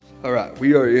All right,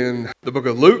 we are in the book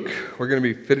of Luke. We're going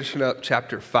to be finishing up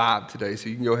chapter 5 today, so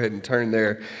you can go ahead and turn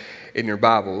there in your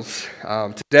Bibles.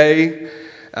 Today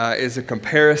is a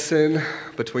comparison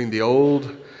between the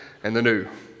old and the new.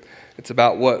 It's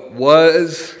about what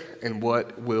was and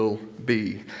what will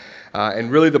be.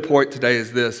 And really the point today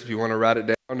is this, if you want to write it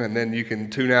down, and then you can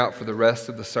tune out for the rest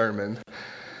of the sermon.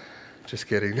 Just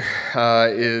kidding.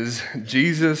 Is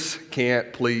Jesus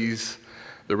can't please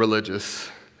the religious.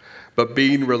 But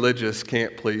being religious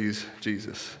can't please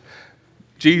Jesus.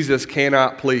 Jesus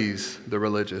cannot please the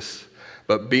religious,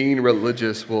 but being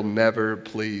religious will never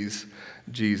please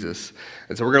Jesus.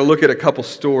 And so we're going to look at a couple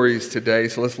stories today.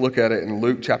 So let's look at it in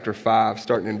Luke chapter 5,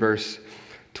 starting in verse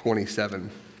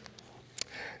 27.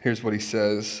 Here's what he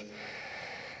says.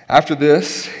 After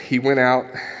this, he went out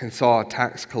and saw a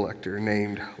tax collector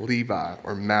named Levi,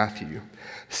 or Matthew,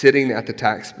 sitting at the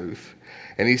tax booth.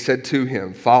 And he said to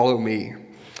him, "Follow me."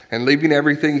 And leaving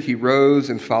everything, he rose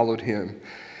and followed him.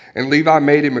 And Levi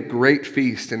made him a great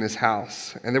feast in his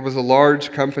house. And there was a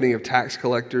large company of tax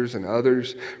collectors and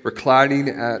others reclining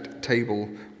at table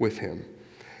with him.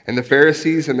 And the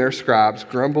Pharisees and their scribes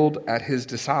grumbled at his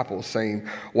disciples, saying,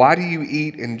 "Why do you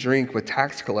eat and drink with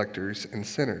tax collectors and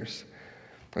sinners?"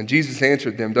 And Jesus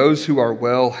answered them, "Those who are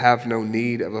well have no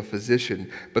need of a physician,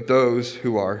 but those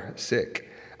who are sick.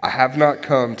 I have not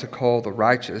come to call the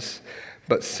righteous,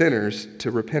 but sinners to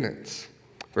repentance."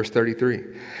 Verse 33,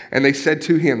 and they said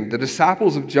to him, "The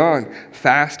disciples of John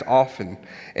fast often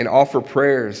and offer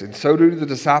prayers, and so do the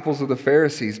disciples of the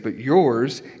Pharisees, but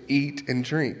yours eat and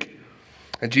drink."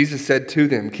 And Jesus said to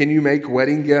them, "Can you make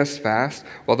wedding guests fast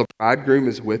while the bridegroom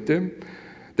is with them?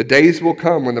 The days will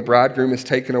come when the bridegroom is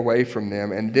taken away from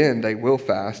them, and then they will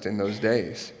fast in those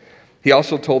days." He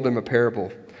also told them a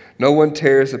parable. "No one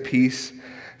tears a piece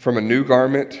from a new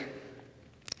garment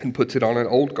and puts it on an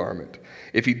old garment.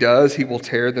 If he does, he will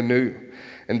tear the new,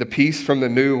 and the piece from the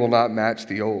new will not match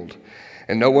the old.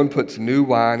 And no one puts new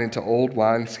wine into old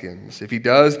wineskins. If he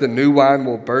does, the new wine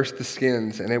will burst the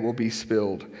skins, and it will be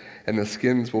spilled, and the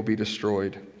skins will be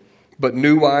destroyed. But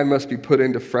new wine must be put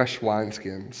into fresh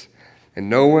wineskins.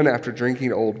 And no one, after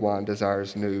drinking old wine,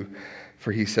 desires new,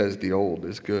 for he says the old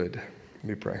is good." Let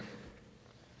me pray.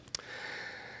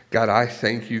 God, I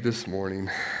thank you this morning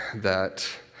that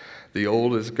the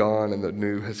old is gone and the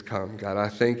new has come. God, I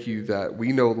thank you that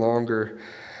we no longer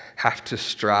have to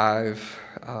strive,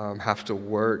 have to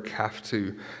work, have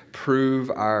to prove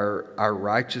our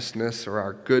righteousness or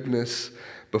our goodness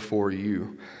before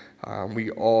you. We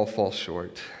all fall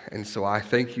short. And so I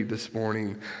thank you this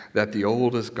morning that the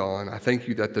old is gone. I thank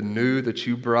you that the new that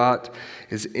you brought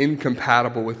is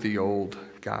incompatible with the old,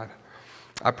 God.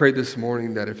 I pray this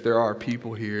morning that if there are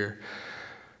people here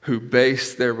who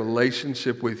base their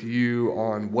relationship with you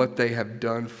on what they have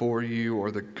done for you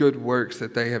or the good works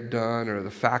that they have done or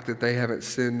the fact that they haven't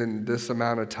sinned in this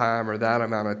amount of time or that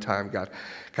amount of time, God,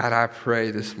 I pray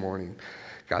this morning,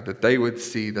 God, that they would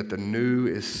see that the new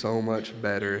is so much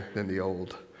better than the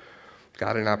old.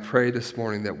 God, and I pray this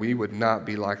morning that we would not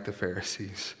be like the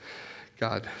Pharisees,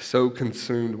 God, so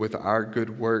consumed with our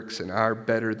good works and our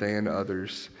better than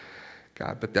others,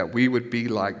 God, but that we would be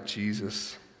like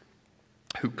Jesus,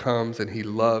 who comes and he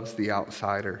loves the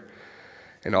outsider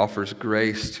and offers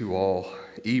grace to all,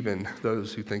 even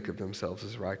those who think of themselves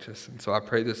as righteous. And so I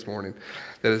pray this morning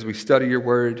that as we study your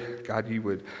word, God, you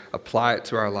would apply it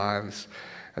to our lives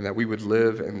and that we would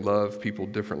live and love people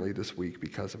differently this week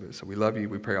because of it. So we love you.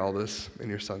 We pray all this in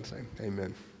your son's name.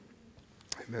 Amen.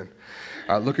 Amen.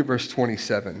 All right, look at verse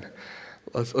 27.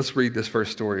 Let's read this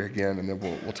first story again and then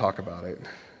we'll talk about it.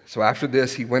 So after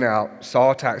this, he went out,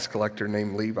 saw a tax collector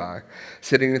named Levi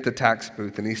sitting at the tax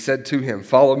booth, and he said to him,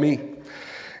 "Follow me."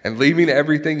 And leaving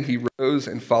everything, he rose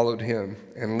and followed him.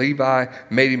 And Levi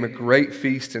made him a great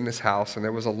feast in his house, and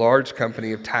there was a large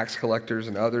company of tax collectors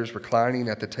and others reclining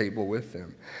at the table with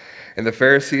them. And the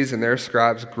Pharisees and their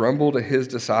scribes grumbled at his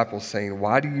disciples, saying,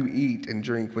 "Why do you eat and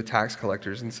drink with tax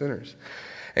collectors and sinners?"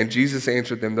 And Jesus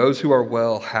answered them, "Those who are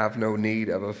well have no need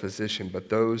of a physician, but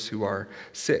those who are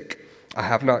sick. I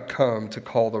have not come to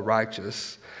call the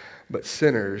righteous, but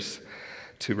sinners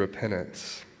to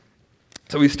repentance."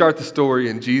 So we start the story,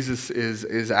 and Jesus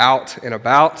is out and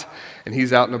about, and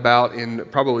he's out and about in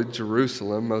probably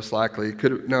Jerusalem, most likely.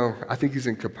 I think he's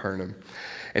in Capernaum.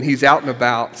 And he's out and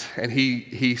about, and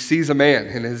he sees a man,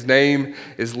 and his name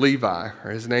is Levi,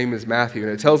 or his name is Matthew.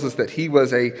 And it tells us that he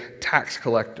was a tax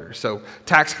collector. So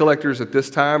tax collectors at this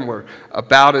time were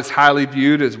about as highly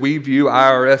viewed as we view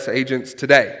IRS agents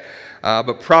today.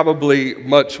 But probably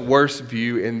much worse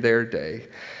view in their day.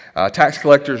 Tax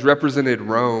collectors represented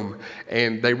Rome,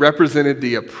 and they represented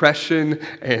the oppression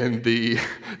and the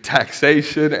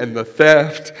taxation and the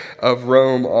theft of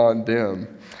Rome on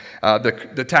them.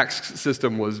 The tax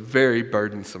system was very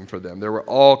burdensome for them. There were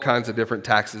all kinds of different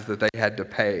taxes that they had to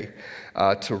pay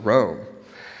to Rome.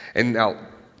 And now,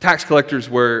 tax collectors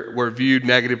were viewed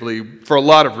negatively for a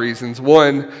lot of reasons.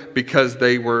 One, because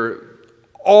they were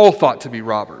all thought to be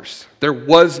robbers. There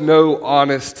was no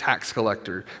honest tax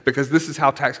collector, because this is how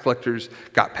tax collectors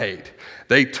got paid.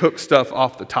 They took stuff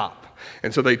off the top,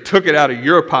 and so they took it out of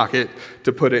your pocket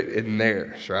to put it in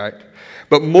theirs, right?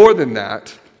 But more than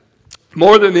that,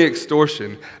 more than the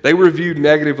extortion, they were viewed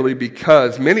negatively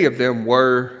because many of them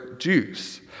were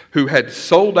Jews who had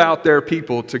sold out their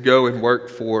people to go and work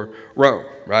for Rome,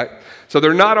 right? So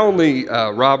they're not only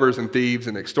robbers and thieves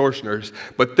and extortioners,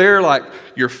 but they're like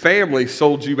your family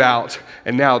sold you out,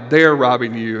 and now they're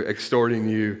robbing you, extorting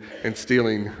you, and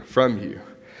stealing from you.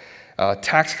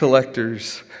 Tax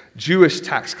collectors, Jewish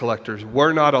tax collectors,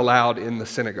 were not allowed in the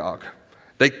synagogue.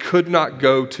 They could not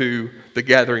go to the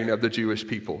gathering of the Jewish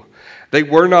people. They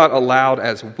were not allowed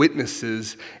as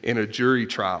witnesses in a jury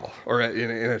trial or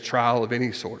in a trial of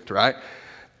any sort, right?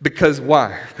 Because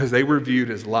why? Because they were viewed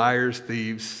as liars,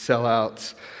 thieves,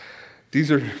 sellouts.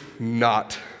 These are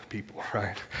not people,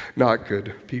 right? Not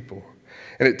good people.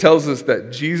 And it tells us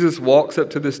that Jesus walks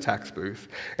up to this tax booth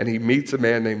and he meets a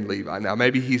man named Levi. Now,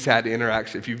 maybe he's had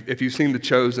interaction. If you've seen The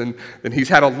Chosen, then he's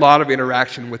had a lot of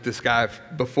interaction with this guy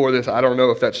before this. I don't know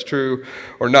if that's true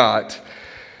or not.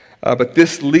 But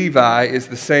this Levi is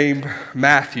the same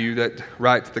Matthew that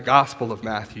writes the Gospel of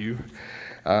Matthew.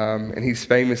 And he's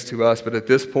famous to us. But at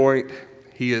this point,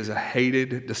 he is a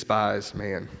hated, despised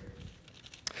man.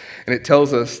 And it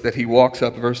tells us that he walks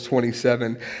up, verse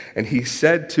 27, and he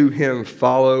said to him,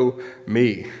 "Follow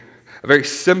me." A very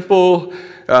simple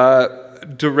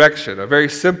direction, a very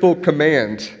simple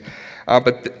command.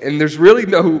 And there's really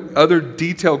no other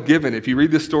detail given. If you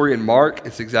read this story in Mark,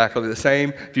 it's exactly the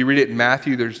same. If you read it in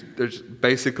Matthew, there's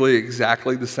basically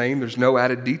exactly the same. There's no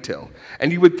added detail.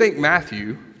 And you would think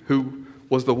Matthew, who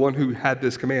was the one who had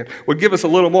this command, would give us a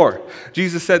little more.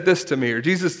 Jesus said this to me, or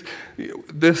Jesus,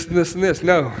 this, and this.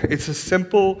 No, it's a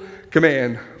simple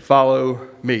command: follow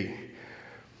me.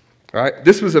 All right?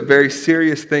 This was a very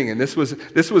serious thing, and this was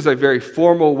a very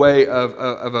formal way of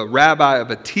a rabbi,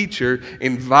 of a teacher,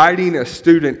 inviting a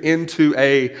student into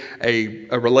a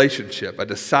relationship, a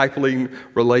discipling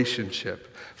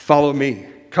relationship. Follow me.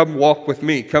 Come walk with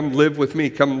me. Come live with me.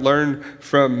 Come learn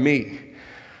from me.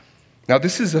 Now,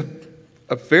 this is a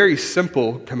very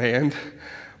simple command,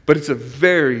 but it's a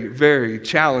very, very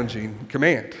challenging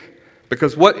command.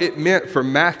 Because what it meant for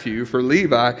Matthew, for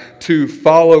Levi, to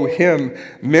follow him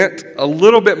meant a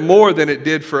little bit more than it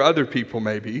did for other people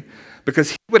maybe,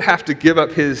 because he would have to give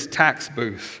up his tax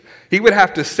booth. He would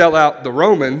have to sell out the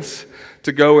Romans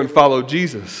to go and follow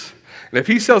Jesus. And if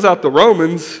he sells out the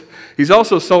Romans, he's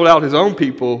also sold out his own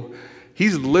people.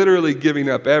 He's literally giving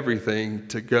up everything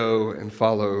to go and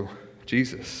follow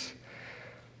Jesus.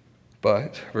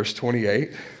 But, verse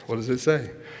 28, what does it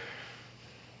say?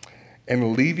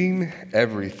 And leaving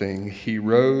everything, he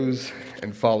rose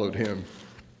and followed him.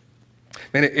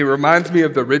 Man, it reminds me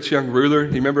of the rich young ruler.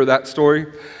 You remember that story?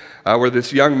 Where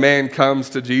this young man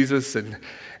comes to Jesus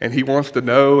and he wants to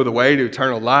know the way to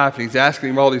eternal life. And he's asking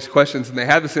him all these questions. And they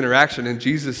have this interaction. And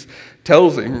Jesus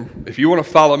tells him, if you want to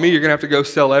follow me, you're going to have to go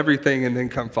sell everything and then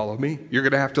come follow me. You're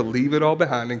going to have to leave it all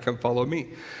behind and come follow me.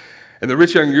 And the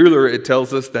rich young ruler, it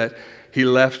tells us that he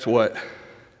left what?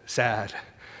 Sad.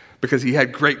 Because he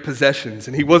had great possessions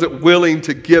and he wasn't willing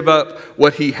to give up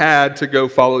what he had to go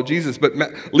follow Jesus. But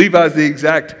Levi's the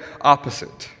exact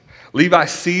opposite. Levi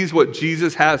sees what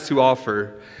Jesus has to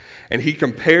offer and he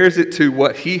compares it to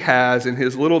what he has in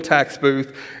his little tax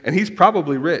booth, and he's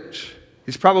probably rich.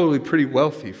 He's probably pretty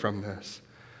wealthy from this.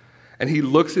 And he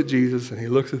looks at Jesus and he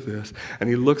looks at this and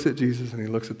he looks at Jesus and he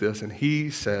looks at this and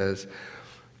he says,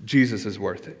 Jesus is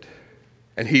worth it.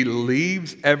 And he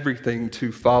leaves everything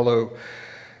to follow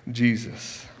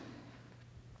Jesus.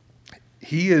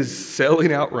 He is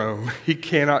selling out Rome. He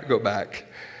cannot go back.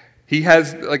 He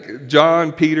has, like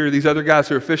John, Peter, these other guys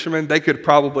who are fishermen, they could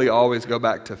probably always go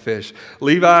back to fish.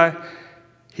 Levi,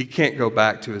 he can't go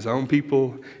back to his own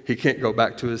people. He can't go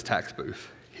back to his tax booth.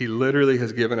 He literally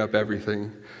has given up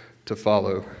everything to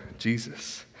follow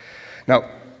Jesus. Now,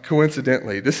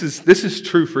 coincidentally, this is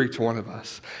true for each one of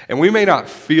us. And we may not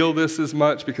feel this as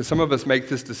much because some of us make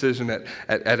this decision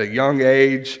at a young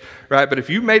age, right? But if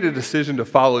you made a decision to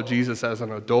follow Jesus as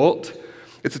an adult,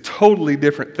 it's a totally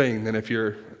different thing than if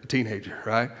you're a teenager,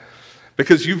 right?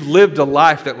 Because you've lived a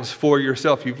life that was for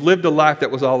yourself. You've lived a life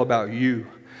that was all about you.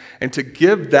 And to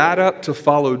give that up to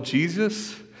follow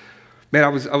Jesus, man, I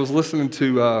was listening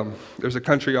to, there's a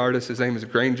country artist, his name is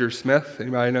Granger Smith.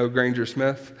 Anybody know Granger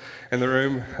Smith in the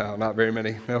room? Oh, not very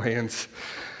many, no hands.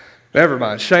 Never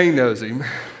mind, Shane knows him.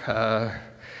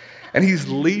 And he's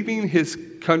leaving his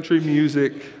country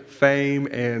music fame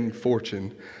and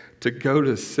fortune to go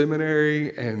to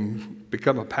seminary and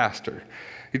become a pastor.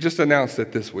 He just announced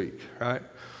it this week, right?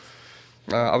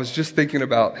 I was just thinking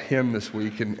about him this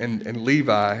week and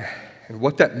Levi and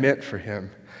what that meant for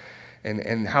him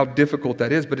and how difficult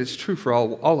that is, but it's true for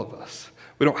all of us.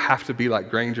 We don't have to be like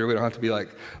Granger. We don't have to be like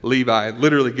Levi and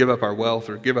literally give up our wealth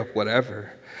or give up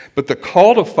whatever. But the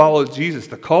call to follow Jesus,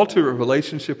 the call to a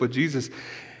relationship with Jesus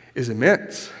is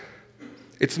immense.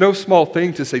 It's no small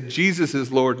thing to say, Jesus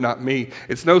is Lord, not me.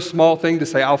 It's no small thing to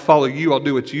say, I'll follow you, I'll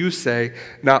do what you say,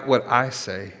 not what I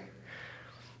say.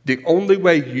 The only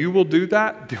way you will do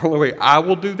that, the only way I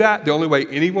will do that, the only way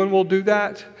anyone will do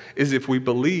that is if we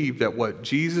believe that what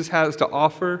Jesus has to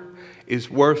offer is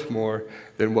worth more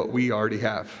than what we already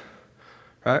have,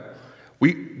 right?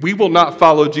 We will not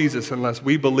follow Jesus unless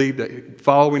we believe that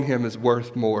following him is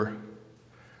worth more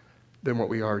than what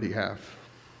we already have.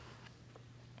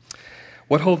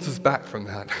 What holds us back from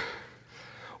that?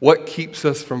 What keeps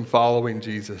us from following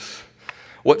Jesus?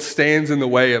 What stands in the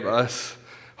way of us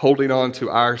holding on to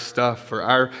our stuff or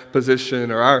our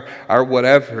position or our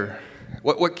whatever?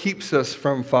 What keeps us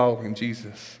from following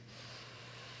Jesus?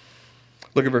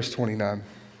 Look at verse 29.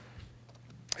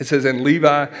 It says, and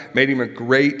Levi made him a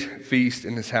great feast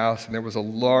in his house, and there was a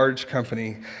large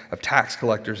company of tax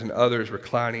collectors and others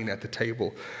reclining at the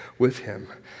table with him.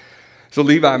 So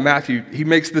Levi, Matthew, he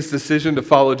makes this decision to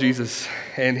follow Jesus,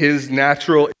 and his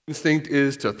natural instinct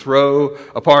is to throw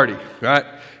a party, right?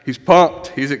 He's pumped.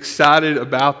 He's excited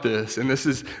about this, and this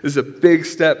is a big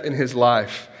step in his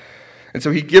life. And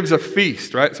so he gives a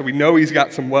feast, right? So we know he's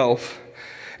got some wealth,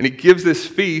 and he gives this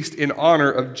feast in honor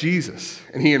of Jesus,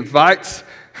 and he invites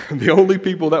the only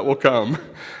people that will come,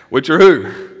 which are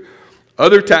who?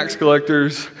 Other tax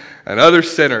collectors and other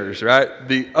sinners, right?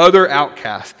 The other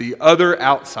outcasts, the other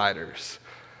outsiders.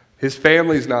 His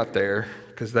family's not there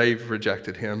because they've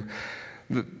rejected him.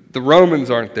 The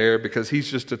Romans aren't there because he's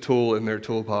just a tool in their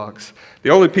toolbox. The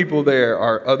only people there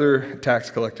are other tax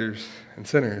collectors and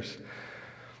sinners.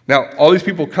 Now, all these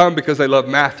people come because they love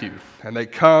Matthew, and they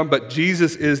come, but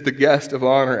Jesus is the guest of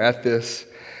honor at this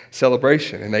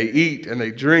celebration, and they eat and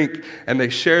they drink and they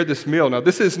share this meal. Now,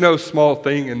 this is no small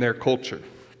thing in their culture.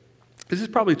 This is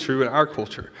probably true in our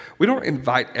culture. We don't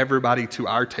invite everybody to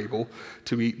our table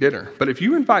to eat dinner. But if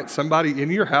you invite somebody in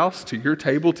your house to your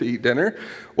table to eat dinner,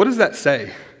 what does that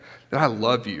say? That I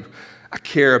love you. I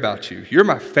care about you. You're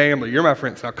my family. You're my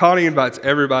friends. Now, Connie invites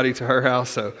everybody to her house,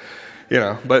 so,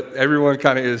 but everyone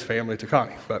kind of is family to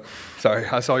Connie. But sorry,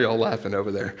 I saw y'all laughing over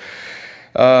there.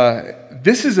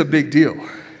 This is a big deal.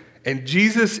 And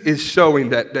Jesus is showing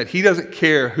that he doesn't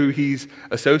care who he's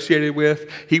associated with.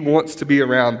 He wants to be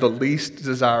around the least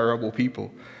desirable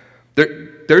people.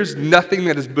 There's nothing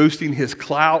that is boosting his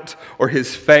clout or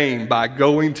his fame by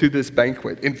going to this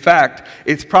banquet. In fact,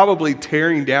 it's probably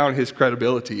tearing down his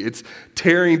credibility. It's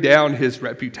tearing down his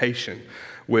reputation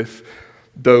with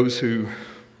those who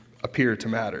appear to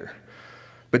matter.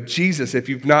 But Jesus, if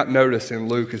you've not noticed in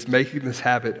Luke, is making this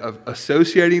habit of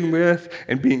associating with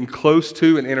and being close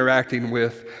to and interacting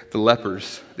with the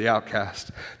lepers, the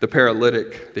outcast, the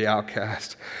paralytic, the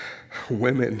outcast,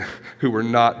 women who were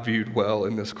not viewed well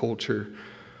in this culture,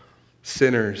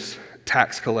 sinners,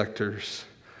 tax collectors.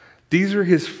 These are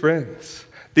his friends.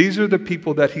 These are the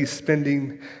people that he's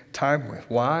spending time with.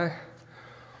 Why?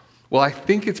 Well, I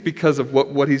think it's because of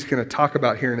what he's going to talk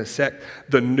about here in a sec.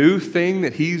 The new thing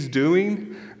that he's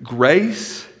doing,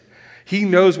 grace, he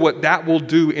knows what that will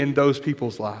do in those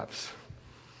people's lives.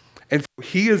 And so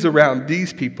he is around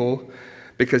these people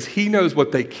because he knows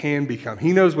what they can become.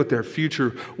 He knows what their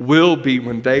future will be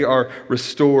when they are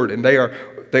restored and they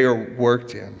are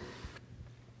worked in.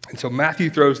 And so Matthew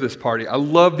throws this party. I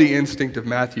love the instinct of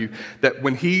Matthew that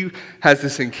when he has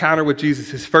this encounter with Jesus,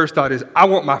 his first thought is, I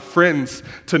want my friends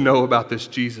to know about this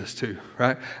Jesus too,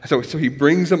 right? So he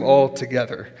brings them all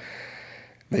together.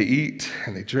 They eat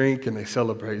and they drink and they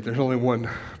celebrate. There's only one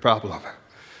problem.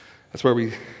 That's where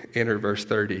we enter verse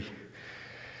 30.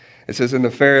 It says, and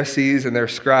the Pharisees and their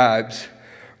scribes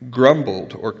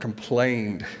grumbled or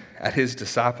complained at his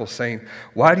disciples, saying,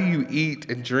 why do you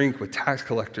eat and drink with tax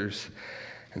collectors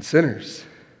and sinners?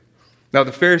 Now,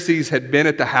 the Pharisees had been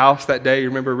at the house that day,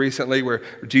 remember recently, where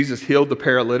Jesus healed the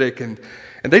paralytic, and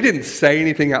they didn't say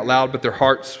anything out loud, but their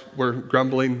hearts were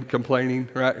grumbling, complaining,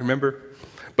 right? Remember?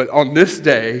 But on this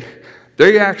day,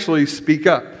 they actually speak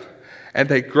up, And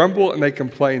they grumble and they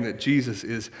complain that Jesus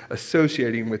is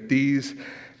associating with these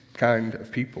kind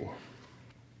of people.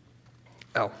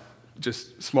 Oh,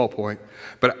 just small point.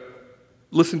 But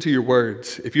listen to your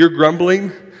words. If you're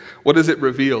grumbling, what does it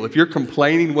reveal? If you're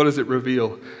complaining, what does it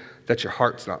reveal? That your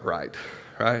heart's not right?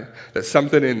 That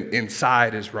something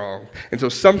inside is wrong. And so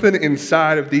something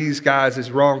inside of these guys is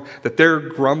wrong, that they're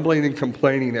grumbling and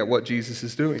complaining at what Jesus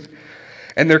is doing.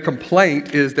 And their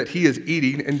complaint is that he is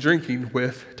eating and drinking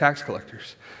with tax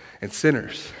collectors and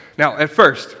sinners. Now, at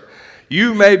first,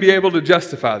 you may be able to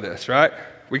justify this, right?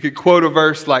 We could quote a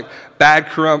verse like, bad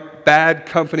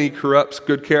company corrupts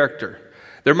good character.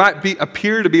 There might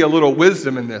appear to be a little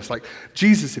wisdom in this. Like,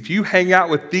 Jesus, if you hang out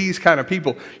with these kind of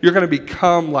people, you're going to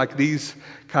become like these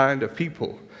kind of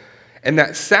people. And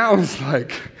that sounds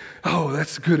like, oh,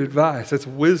 that's good advice. That's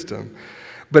wisdom.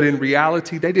 But in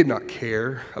reality, they did not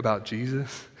care about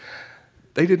Jesus.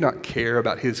 They did not care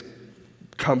about his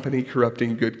company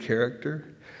corrupting good character.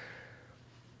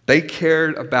 They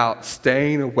cared about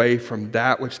staying away from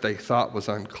that which they thought was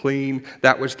unclean,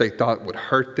 that which they thought would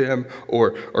hurt them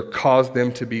or cause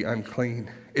them to be unclean.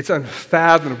 It's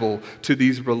unfathomable to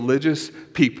these religious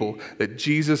people that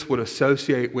Jesus would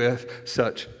associate with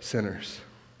such sinners.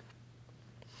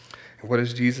 And what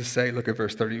does Jesus say? Look at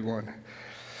verse 31.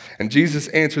 And Jesus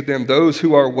answered them, those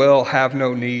who are well have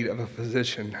no need of a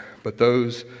physician, but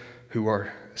those who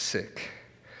are sick.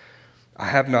 I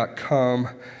have not come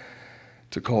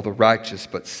to call the righteous,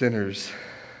 but sinners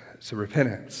to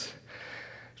repentance.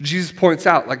 Jesus points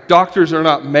out, like, doctors are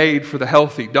not made for the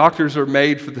healthy. Doctors are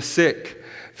made for the sick.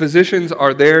 Physicians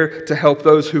are there to help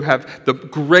those who have the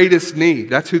greatest need.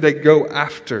 That's who they go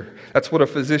after. That's what a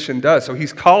physician does. So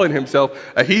he's calling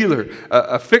himself a healer,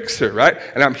 a fixer, right?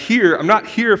 And I'm not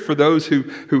here for those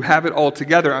who have it all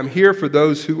together. I'm here for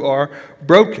those who are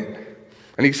broken.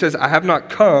 And he says, I have not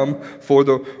come for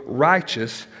the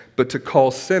righteous, but to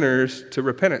call sinners to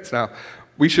repentance. Now,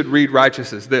 we should read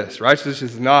righteous as this. Righteous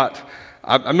is not,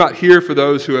 I'm not here for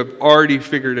those who have already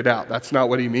figured it out. That's not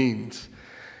what he means.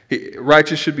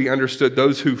 Righteous should be understood,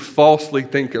 those who falsely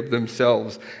think of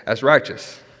themselves as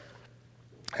righteous.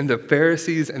 And the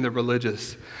Pharisees and the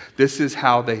religious, this is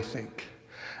how they think.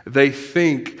 They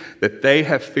think that they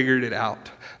have figured it out.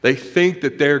 They think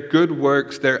that their good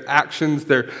works, their actions,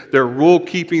 their rule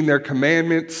keeping, their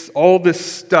commandments, all this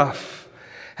stuff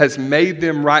has made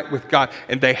them right with God,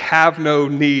 and they have no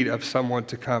need of someone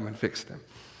to come and fix them.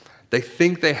 They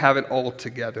think they have it all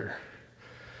together.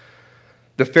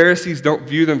 The Pharisees don't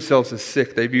view themselves as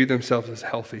sick. They view themselves as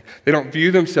healthy. They don't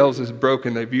view themselves as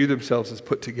broken. They view themselves as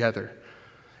put together.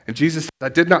 And Jesus said, I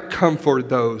did not come for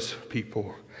those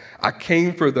people. I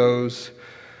came for those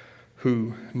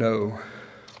who know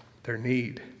their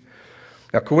need.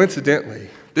 Now, coincidentally,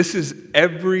 this is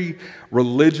every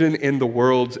religion in the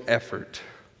world's effort.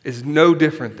 Is no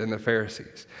different than the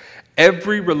Pharisees.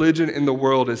 Every religion in the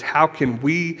world is, how can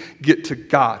we get to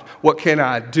God? What can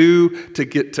I do to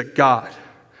get to God?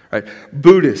 Right?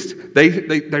 Buddhists,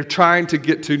 they're trying to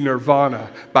get to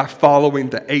nirvana by following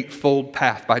the Eightfold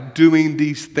Path, by doing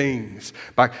these things,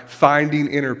 by finding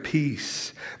inner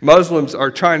peace. Muslims are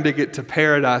trying to get to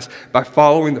paradise by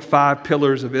following the 5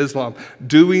 pillars of Islam,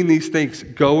 doing these things,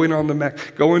 going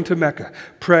to Mecca,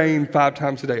 praying 5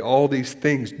 times a day, all these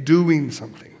things, doing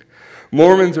something.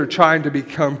 Mormons are trying to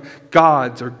become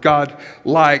gods or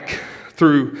God-like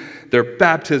through their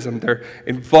baptism, their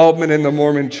involvement in the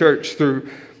Mormon church, through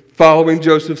following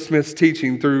Joseph Smith's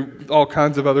teaching, through all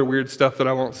kinds of other weird stuff that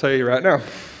I won't say right now.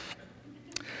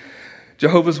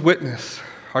 Jehovah's Witnesses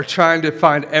are trying to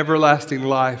find everlasting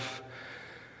life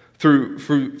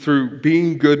through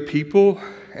being good people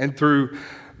and through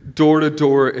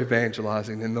door-to-door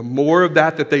evangelizing. And the more of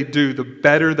that they do, the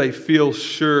better they feel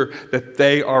sure that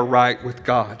they are right with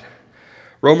God.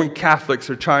 Roman Catholics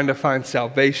are trying to find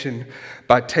salvation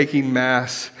by taking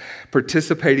Mass,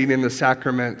 participating in the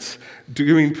sacraments,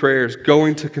 doing prayers,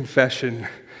 going to confession,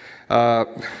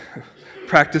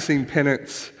 practicing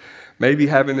penance, maybe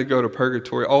having to go to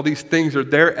purgatory. All these things are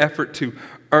their effort to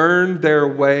earn their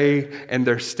way and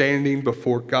their standing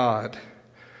before God.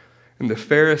 And the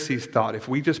Pharisees thought, if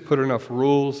we just put enough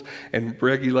rules and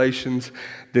regulations,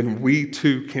 then we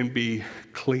too can be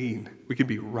clean. We can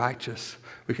be righteous.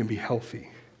 We can be healthy.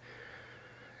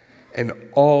 And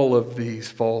all of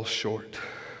these fall short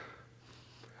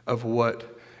of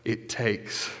what it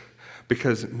takes,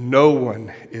 because no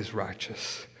one is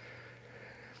righteous.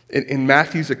 In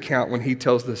Matthew's account, when he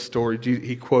tells this story,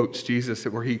 he quotes Jesus,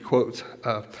 where he quotes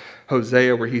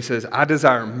Hosea, where he says, I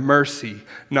desire mercy,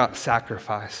 not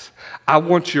sacrifice. I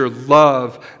want your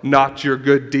love, not your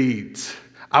good deeds.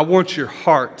 I want your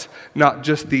heart, not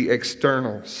just the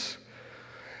externals.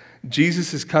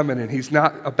 Jesus is coming, and he's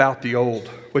not about the old,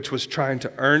 which was trying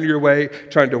to earn your way,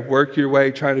 trying to work your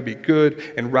way, trying to be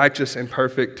good and righteous and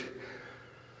perfect.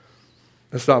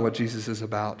 That's not what Jesus is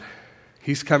about.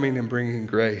 He's coming and bringing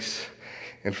grace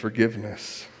and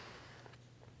forgiveness.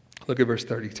 Look at verse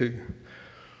 32.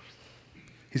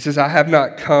 He says, I have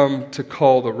not come to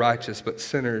call the righteous, but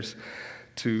sinners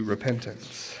to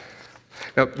repentance.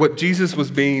 Now, what Jesus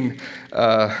was being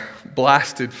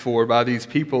blasted for by these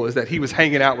people is that he was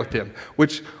hanging out with them,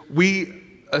 which we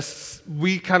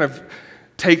kind of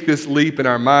take this leap in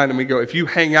our mind and we go, if you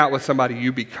hang out with somebody,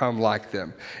 you become like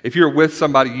them. If you're with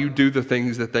somebody, you do the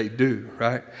things that they do,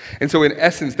 right? And so in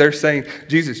essence, they're saying,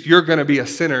 Jesus, you're going to be a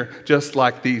sinner just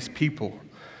like these people.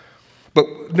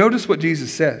 But notice what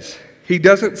Jesus says. He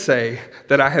doesn't say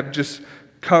that I have just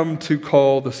come to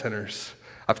call the sinners.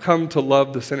 I've come to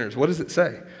love the sinners. What does it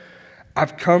say?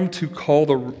 I've come to call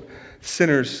the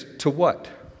sinners to what?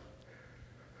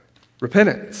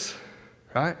 Repentance,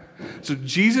 right? So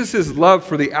Jesus' love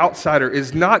for the outsider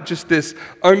is not just this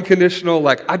unconditional,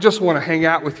 like, I just want to hang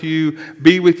out with you,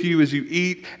 be with you as you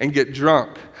eat and get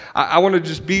drunk. I want to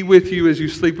just be with you as you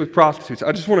sleep with prostitutes.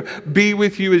 I just want to be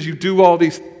with you as you do all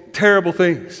these terrible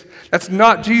things. That's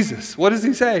not Jesus. What does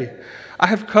he say? I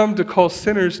have come to call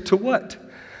sinners to what?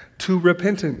 To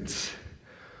repentance.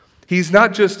 He's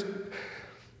not just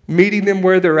meeting them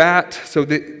where they're at so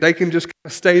that they can just kind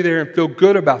of stay there and feel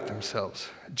good about themselves.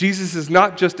 Jesus is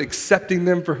not just accepting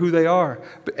them for who they are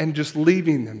and just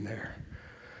leaving them there.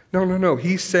 No.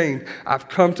 He's saying, I've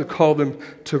come to call them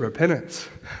to repentance.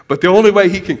 But the only way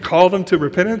he can call them to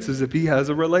repentance is if he has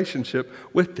a relationship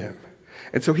with them.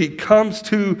 And so he comes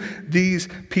to these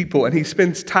people and he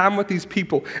spends time with these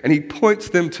people and he points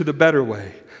them to the better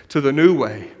way, to the new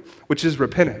way, which is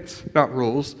repentance, not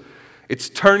rules. It's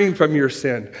turning from your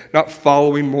sin, not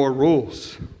following more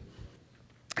rules.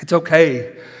 It's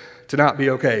okay to not be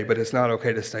okay, but it's not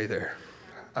okay to stay there.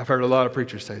 I've heard a lot of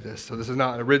preachers say this, so this is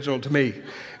not original to me.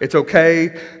 It's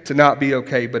okay to not be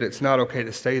okay, but it's not okay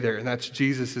to stay there. And that's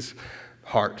Jesus'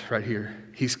 heart right here.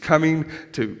 He's coming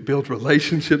to build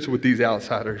relationships with these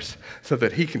outsiders so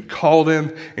that he can call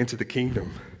them into the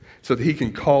kingdom, so that he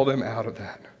can call them out of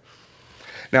that.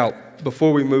 Now,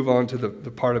 before we move on to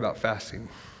the part about fasting,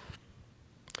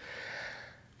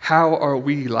 how are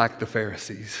we like the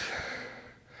Pharisees?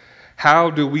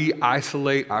 How do we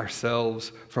isolate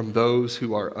ourselves from those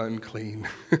who are unclean?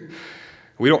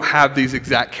 We don't have these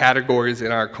exact categories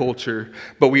in our culture,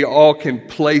 but we all can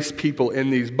place people in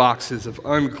these boxes of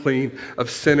unclean, of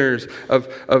sinners,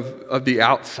 of the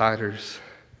outsiders.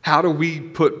 How do we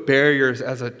put barriers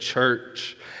as a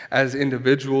church, as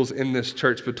individuals in this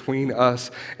church between us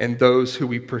and those who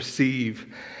we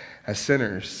perceive as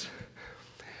sinners?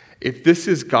 If this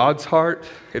is God's heart,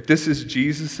 if this is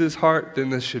Jesus' heart,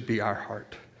 then this should be our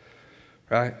heart,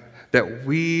 right? That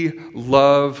we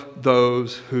love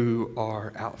those who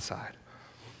are outside,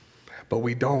 but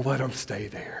we don't let them stay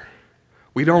there.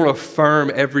 We don't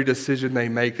affirm every decision they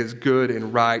make as good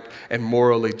and right and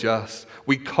morally just.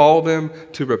 We call them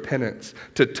to repentance,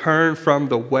 to turn from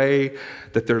the way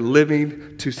that they're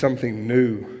living to something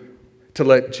new, to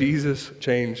let Jesus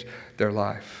change their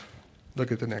life.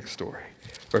 Look at the next story,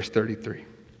 verse 33.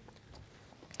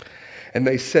 And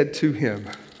they said to him,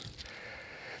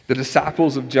 the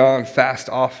disciples of John fast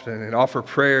often and offer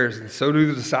prayers, and so do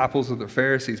the disciples of the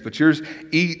Pharisees, but yours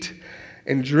eat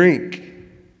and drink.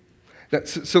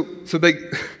 So they,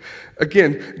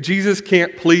 again, Jesus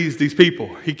can't please these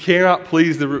people. He cannot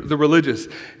please the religious.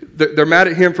 They're mad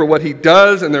at him for what he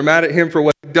does, and they're mad at him for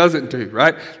what he doesn't do,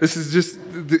 right? This is just,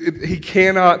 he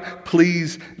cannot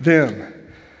please them.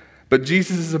 But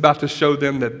Jesus is about to show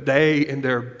them that they, in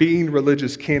their being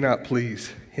religious, cannot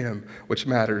please him, which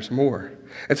matters more.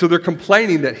 And so they're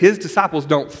complaining that his disciples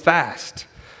don't fast.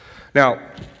 Now,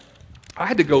 I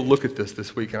had to go look at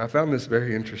this week, and I found this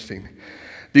very interesting.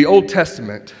 The Old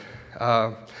Testament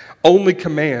only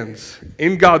commands,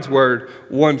 in God's word,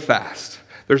 one fast.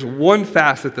 There's one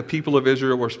fast that the people of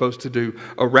Israel were supposed to do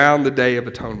around the Day of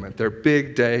Atonement, their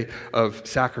big day of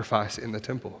sacrifice in the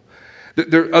temple.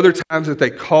 There are other times that they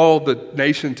called the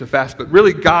nation to fast, but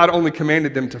really God only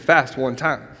commanded them to fast one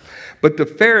time. But the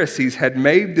Pharisees had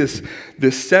made this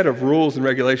set of rules and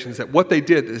regulations that what they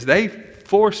did is they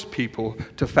forced people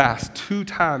to fast 2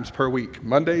 times per week,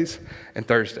 Mondays and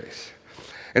Thursdays.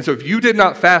 And so if you did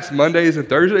not fast Mondays and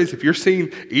Thursdays, if you're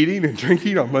seen eating and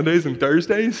drinking on Mondays and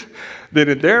Thursdays, then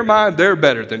in their mind, they're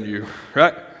better than you,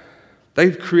 right?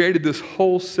 They've created this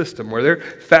whole system where they're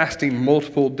fasting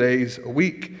multiple days a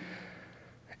week.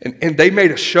 And they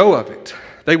made a show of it.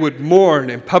 They would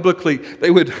mourn and publicly, they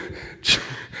would,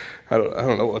 I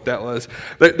don't know what that was.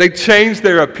 They changed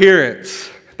their appearance.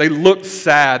 They looked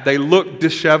sad. They looked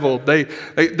disheveled.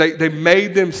 They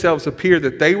made themselves appear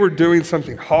that they were doing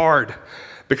something hard.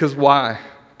 Because why?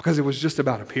 Because it was just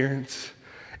about appearance.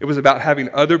 It was about having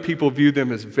other people view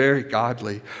them as very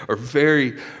godly or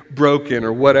very broken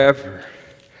or whatever.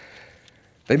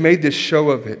 They made this show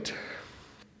of it.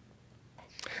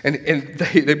 And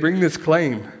they bring this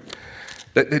claim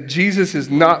that Jesus is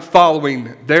not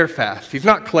following their fast. He's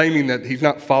not claiming that he's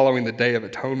not following the Day of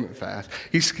Atonement fast.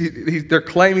 They're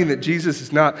claiming that Jesus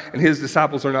is not, and his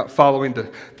disciples are not following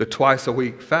the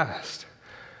twice-a-week fast.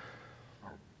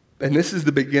 And this is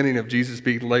the beginning of Jesus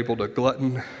being labeled a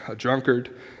glutton, a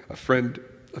drunkard, a friend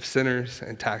of sinners,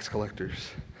 and tax collectors.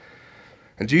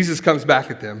 And Jesus comes back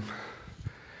at them,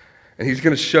 and he's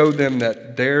going to show them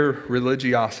that their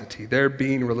religiosity, their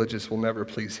being religious, will never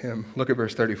please him. Look at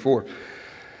verse 34.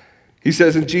 He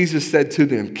says, and Jesus said to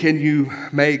them, can you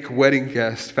make wedding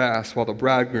guests fast while the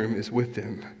bridegroom is with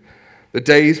them? The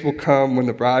days will come when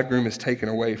the bridegroom is taken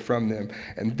away from them,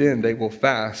 and then they will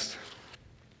fast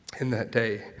in that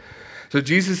day. So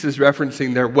Jesus is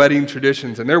referencing their wedding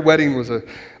traditions, and their wedding was a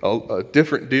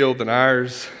different deal than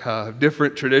ours,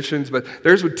 different traditions, but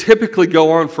theirs would typically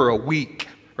go on for a week,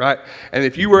 right? And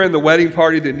if you were in the wedding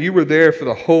party, then you were there for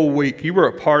the whole week. You were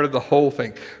a part of the whole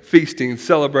thing, feasting,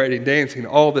 celebrating, dancing,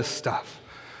 all this stuff.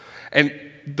 And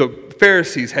the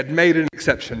Pharisees had made an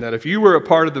exception that if you were a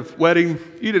part of the wedding,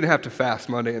 you didn't have to fast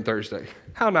Monday and Thursday.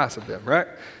 How nice of them, right?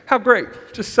 How great.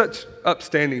 Just such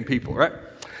upstanding people, right?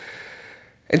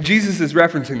 And Jesus is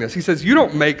referencing this. He says, you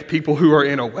don't make people who are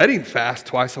in a wedding fast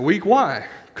twice a week. Why?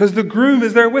 Because the groom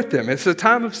is there with them. It's a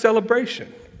time of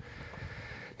celebration.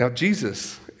 Now,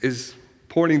 Jesus is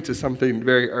pointing to something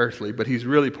very earthly, but he's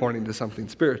really pointing to something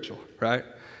spiritual, right?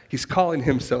 He's calling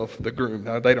himself the groom.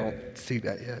 Now, they don't see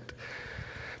that yet.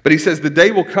 But he says the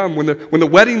day will come when the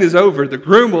wedding is over, the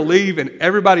groom will leave and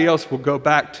everybody else will go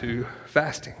back to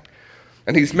fasting.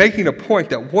 And he's making a point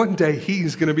that one day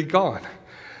he's going to be gone.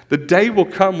 The day will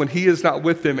come when he is not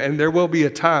with them, and there will be a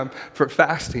time for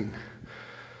fasting.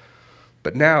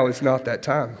 But now is not that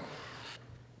time.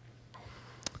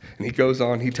 And he goes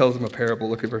on, he tells them a parable.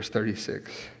 Look at verse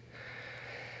 36.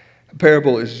 A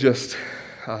parable is just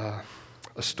a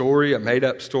story, a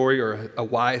made-up story, or a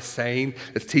wise saying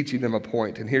that's teaching them a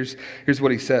point. And here's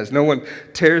what he says. No one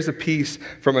tears a piece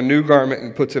from a new garment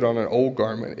and puts it on an old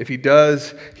garment. If he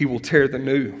does, he will tear the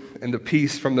new, and the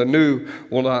piece from the new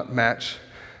will not match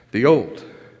the old.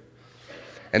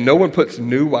 And no one puts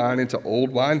new wine into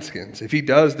old wineskins. If he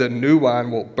does, the new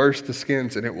wine will burst the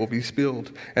skins and it will be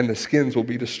spilled, and the skins will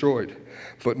be destroyed.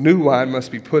 But new wine must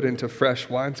be put into fresh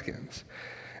wineskins.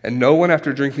 And no one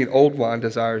after drinking old wine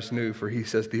desires new, for he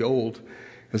says the old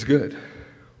is good.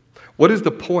 What is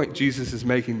the point Jesus is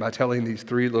making by telling these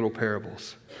three little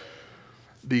parables?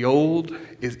 The old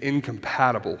is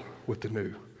incompatible with the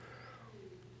new.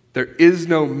 There is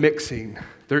no mixing.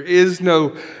 There is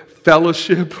no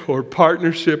fellowship or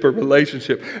partnership or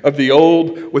relationship of the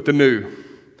old with the new.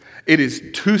 It is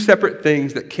two separate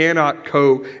things that cannot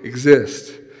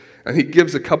coexist. And he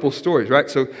gives a couple stories, right?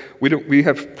 So we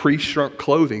have pre-shrunk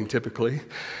clothing typically.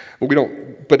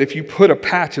 But if you put a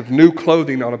patch of new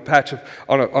clothing on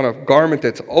a garment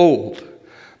that's old,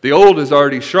 the old is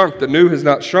already shrunk, the new has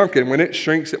not shrunken. When it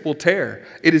shrinks, it will tear.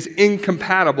 It is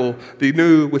incompatible, the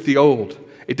new with the old.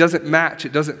 It doesn't match,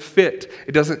 it doesn't fit,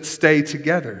 it doesn't stay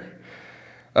together.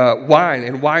 Wine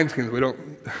and wineskins, we don't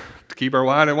keep our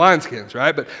wine in wineskins,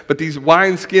 right? But these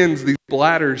wineskins, these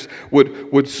bladders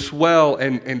would swell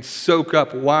and soak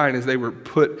up wine as they were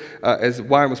as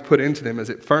wine was put into them as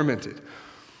it fermented.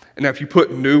 And now if you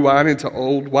put new wine into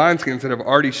old wineskins that have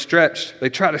already stretched, they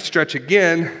try to stretch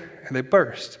again and they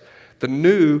burst. The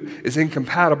new is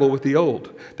incompatible with the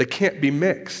old. They can't be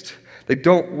mixed. They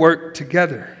don't work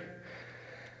together.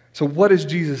 So what is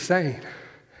Jesus saying?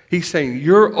 He's saying,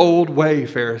 your old way,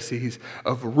 Pharisees,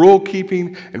 of rule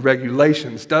keeping and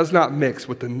regulations does not mix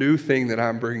with the new thing that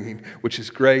I'm bringing, which is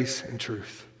grace and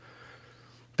truth.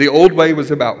 The old way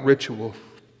was about ritual.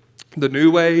 The new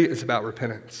way is about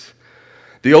repentance.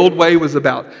 The old way was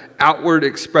about outward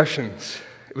expressions.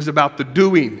 It was about the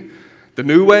doing. The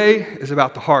new way is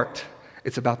about the heart.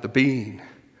 It's about the being,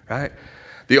 right?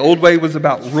 The old way was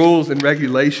about rules and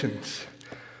regulations.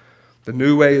 The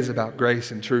new way is about grace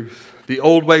and truth. The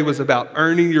old way was about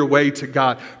earning your way to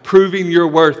God, proving your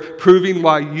worth, proving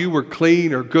why you were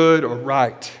clean or good or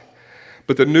right.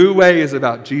 But the new way is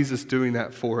about Jesus doing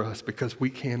that for us because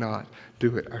we cannot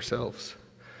do it ourselves.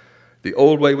 The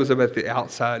old way was about the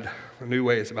outside. The new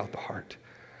way is about the heart.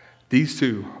 These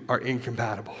two are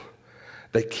incompatible.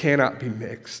 They cannot be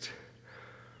mixed.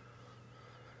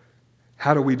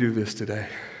 How do we do this today?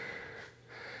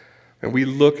 And we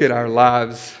look at our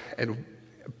lives, and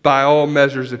by all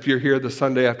measures, if you're here the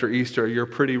Sunday after Easter, you're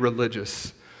pretty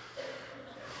religious.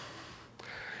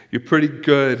 You're pretty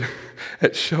good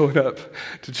at showing up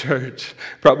to church.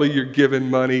 Probably you're giving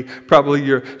money. Probably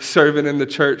you're serving in the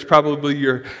church. Probably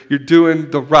you're doing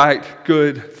the right,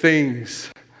 good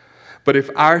things. But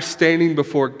if our standing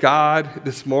before God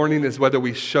this morning is whether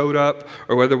we showed up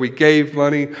or whether we gave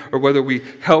money or whether we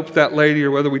helped that lady or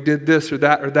whether we did this or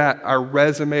that, our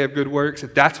resume of good works,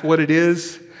 if that's what it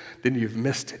is, then you've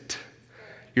missed it.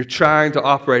 You're trying to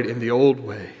operate in the old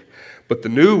way. But the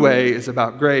new way is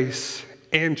about grace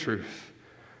and truth.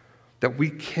 That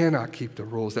we cannot keep the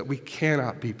rules, that we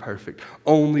cannot be perfect.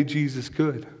 Only Jesus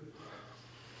could.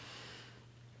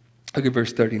 Look at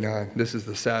verse 39. This is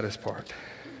the saddest part.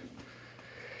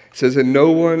 It says, and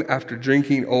no one after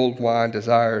drinking old wine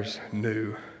desires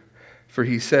new, for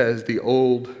he says the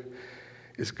old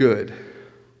is good.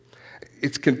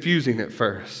 It's confusing at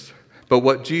first, but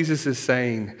what Jesus is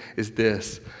saying is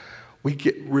this: we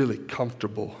get really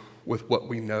comfortable with what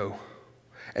we know.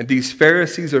 And these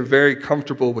Pharisees are very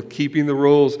comfortable with keeping the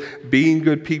rules, being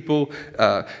good people,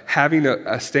 having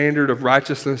a standard of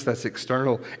righteousness that's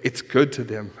external. It's good to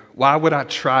them. Why would I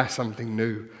try something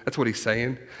new? That's what he's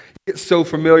saying. You get so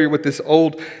familiar with this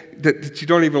old that you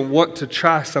don't even want to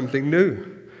try something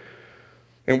new.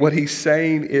 And what he's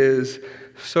saying is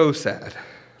so sad,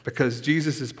 because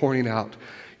Jesus is pointing out,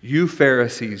 you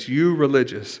Pharisees, you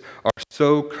religious, are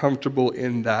so comfortable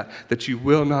in that you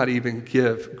will not even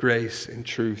give grace and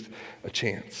truth a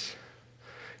chance.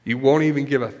 You won't even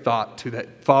give a thought to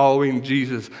that following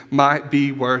Jesus might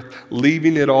be worth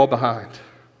leaving it all behind.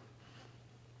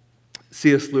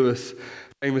 C.S. Lewis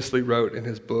famously wrote in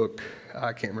his book,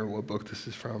 I can't remember what book this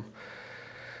is from,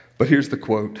 but here's the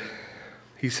quote.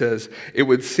 He says, it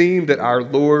would seem that our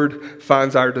Lord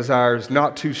finds our desires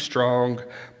not too strong,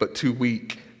 but too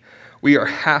weak. We are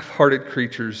half-hearted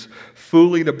creatures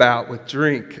fooling about with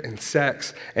drink and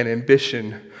sex and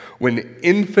ambition when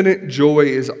infinite joy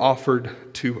is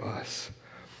offered to us.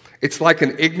 It's like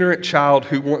an ignorant child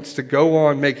who wants to go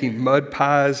on making mud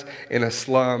pies in a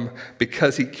slum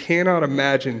because he cannot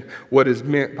imagine what is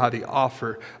meant by the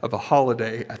offer of a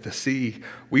holiday at the sea.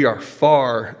 We are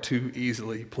far too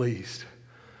easily pleased.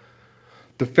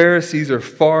 The Pharisees are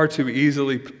far too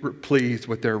easily pleased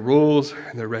with their rules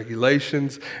and their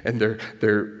regulations and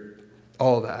their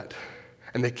all that.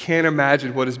 And they can't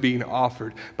imagine what is being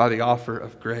offered by the offer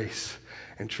of grace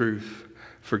and truth,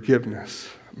 forgiveness,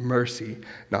 mercy,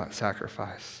 not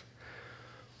sacrifice.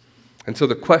 And so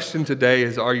the question today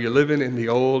is, are you living in the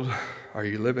old? Are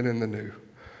you living in the new?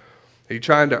 Are you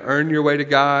trying to earn your way to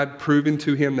God, proving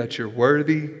to him that you're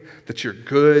worthy, that you're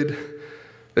good,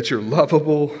 that you're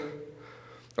lovable?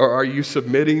 Or are you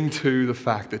submitting to the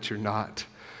fact that you're not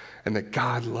and that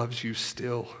God loves you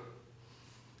still?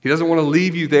 He doesn't want to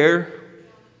leave you there,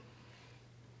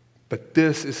 but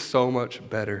this is so much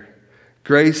better.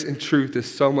 Grace and truth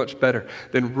is so much better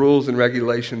than rules and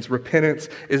regulations. Repentance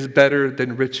is better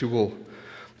than ritual.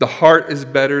 The heart is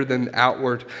better than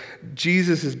outward.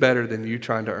 Jesus is better than you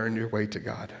trying to earn your way to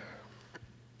God.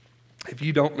 If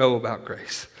you don't know about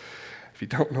grace, if you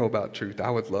don't know about truth, I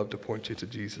would love to point you to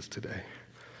Jesus today.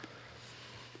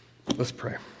 Let's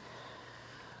pray.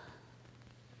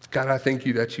 God, I thank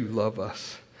you that you love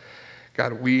us.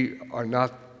 God, we are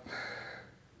not,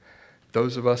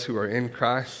 those of us who are in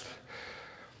Christ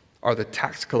are the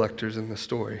tax collectors in the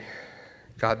story.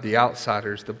 God, the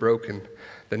outsiders, the broken,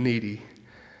 the needy.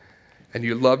 And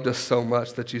you loved us so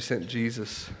much that you sent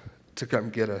Jesus to come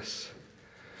get us.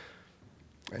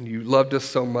 And you loved us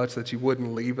so much that you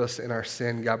wouldn't leave us in our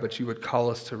sin, God, but you would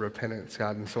call us to repentance,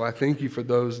 God. And so I thank you for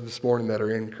those this morning that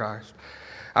are in Christ.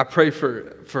 I pray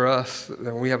for us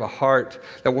that we have a heart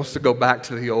that wants to go back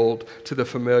to the old, to the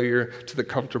familiar, to the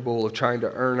comfortable of trying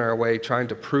to earn our way, trying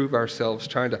to prove ourselves,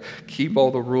 trying to keep all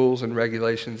the rules and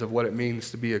regulations of what it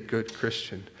means to be a good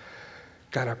Christian.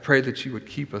 God, I pray that you would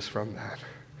keep us from that.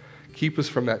 Keep us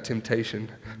from that temptation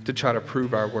to try to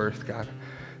prove our worth, God.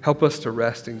 Help us to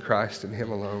rest in Christ and him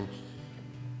alone.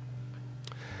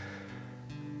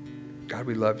 God,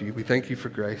 we love you. We thank you for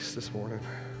grace this morning.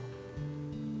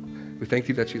 We thank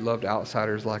you that you loved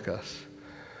outsiders like us.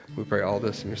 We pray all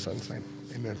this in your son's name.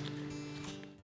 Amen.